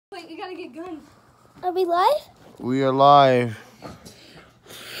You gotta get guns. Are we live? We are live.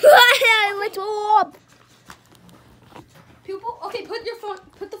 Let's up. People, okay, put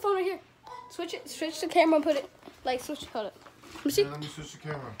the phone right here. Switch the camera and put it, hold it. Let me see. Let me switch the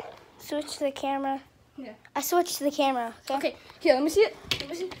camera. Switch the camera. Yeah. I switched the camera. Okay, here, let me see it.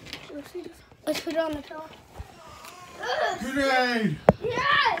 Let's put it on the phone. Grenade!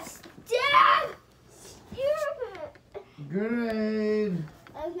 Yes! Dad! Grenade!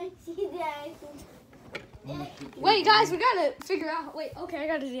 I'm gonna see that. Wait, guys, we gotta figure out. Wait, okay, I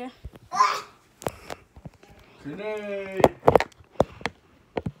got it here. Grenade!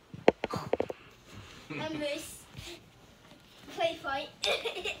 I miss. Play fight.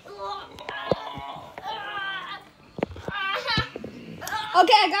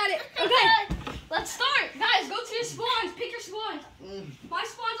 Okay, I got it. Okay, let's start. Guys, go to your spawns. Pick your spawns. My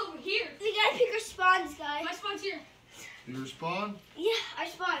spawn's over here. We gotta pick our spawns, guys. My spawn's here. You spawn? Yeah, our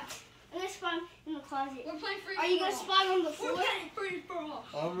spawn. I'm gonna spawn in the closet. We're playing free. Are you gonna spawn on the floor? We're playing free for all.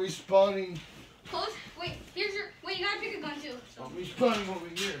 I'm respawning. Close. Wait, here's your. Wait, you gotta pick a gun too. So. I'm respawning over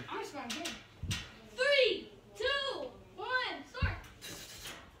here. I'm spawning here. 3, 2, 1, start.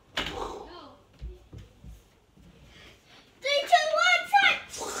 Go. 3, 2, 1,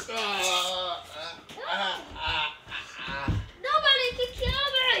 touch! Nobody can kill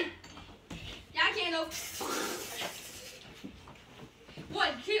me! Yeah, I can't know. 1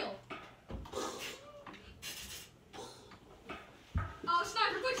 kill. Oh,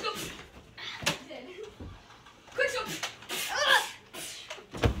 sniper, quick scope. Dead. Quick scope.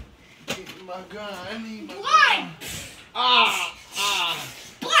 Get my gun. I need my One! gun. Ah!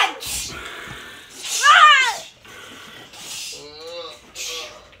 Punch!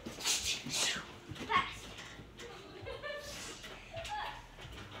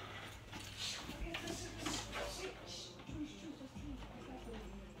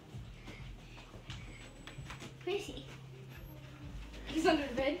 Where is he? He's under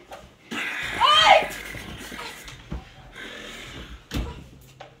the bed.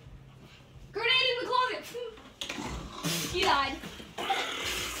 Grenade in the closet. He died.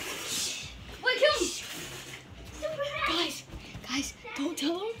 Wait, kill him. Guys, don't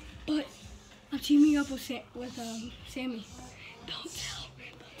tell him, but I'm teaming up with Sammy. Don't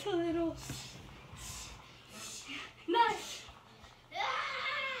tell him at all. Nice.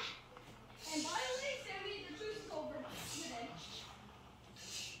 And by the way, Sammy, the truce is over. You're dead.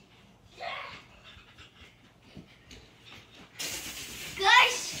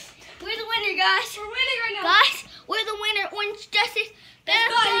 Guys, we're the winner, guys. We're winning right now. Guys, we're the winner. Orange Justice. That's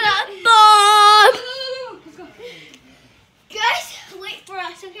go, the bomb. Let's go. Guys, wait for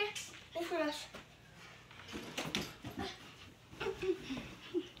us, okay? Wait for us.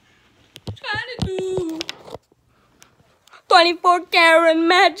 Trying to do 24 karat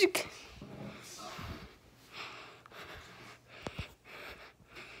magic.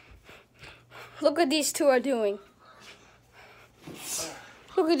 Look what these two are doing.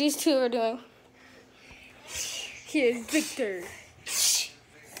 Look what these two are doing. Here's Victor.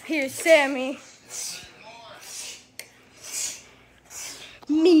 Here's Sammy.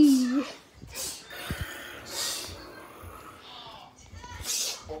 Me.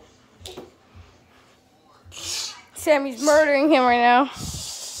 Sammy's murdering him right now.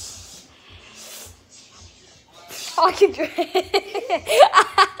 I can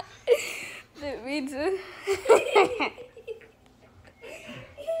Didn't mean to.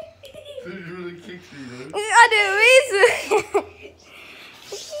 This really kicks me, dude. I didn't mean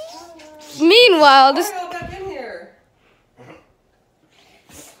to. Meanwhile, this. Go back in here.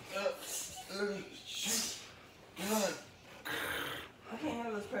 Shoot. Gun. I can't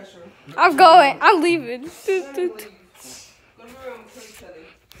handle this pressure. I'm going. I'm leaving. Toot, toot. Go to the room, please, Teddy.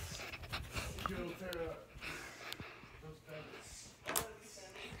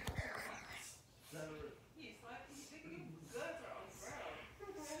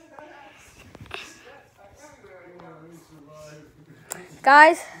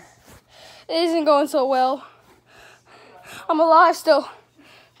 Guys, it isn't going so well. I'm alive still.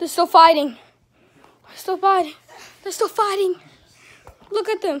 They're still fighting. They're still fighting. They're still fighting. Look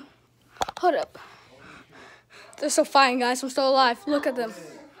at them. Hold up. They're still fighting, guys. I'm still alive. Look at them.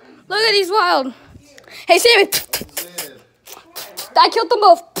 Look at these wild. Hey, Sammy. I killed them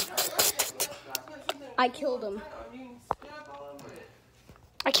both. I killed them.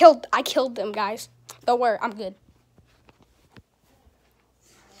 I killed them, guys. Don't worry, I'm good.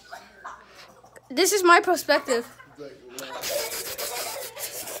 This is my perspective.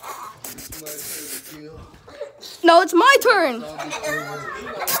 No, it's my turn.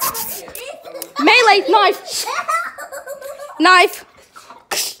 Melee knife. Knife.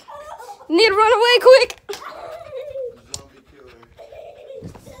 Need to run away quick. Zombie killer.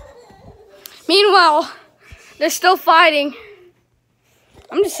 Meanwhile, they're still fighting.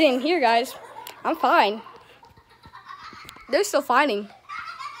 I'm just sitting here, guys. I'm fine. They're still fighting.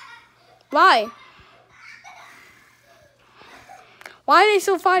 Why? Why are they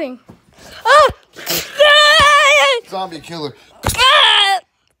still fighting? Ah! Zombie killer.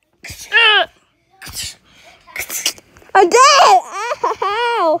 I'm dead!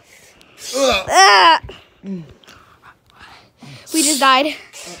 Ow! Ah! We just died.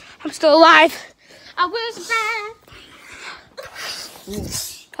 I'm still alive. I was bad.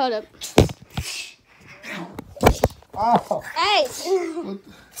 Hold up. Oh. Hey!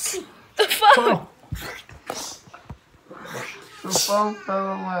 The phone fell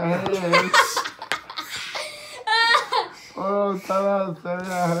on my head. Oh, tell us, that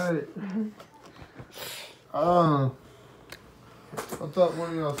hurt. Oh. I thought one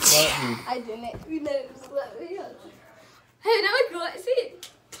of y'all slapped me. I didn't. You never slapped me. Hey, now we go. See it.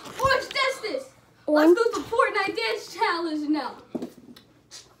 Watch this. Let's do the Fortnite dance challenge now.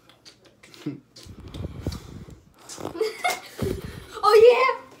 Oh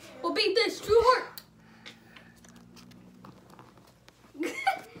yeah. We'll beat this. True heart.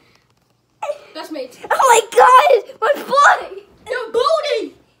 That's me. Oh my god, my body! Your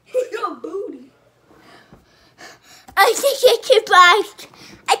booty. Your booty. I think I survived.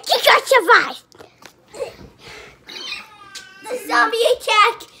 I think I survived. The zombie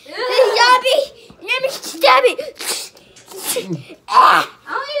attack. The zombie. Let me stab it. Ah. I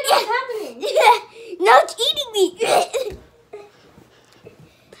don't even know what's happening. No, it's eating me.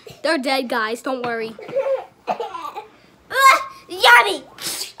 They're dead, guys. Don't worry. Zombie.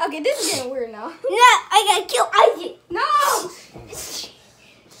 Okay, this is getting weird now. No, I gotta kill Isaac. No.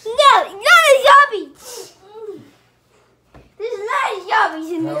 No, not a zombie. There's a lot of zombies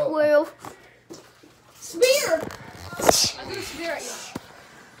in this world. Spear. I threw a spear at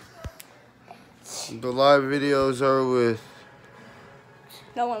you. The live videos are with.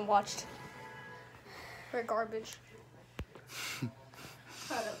 No one watched. We're garbage.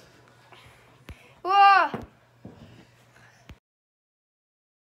 Hold up.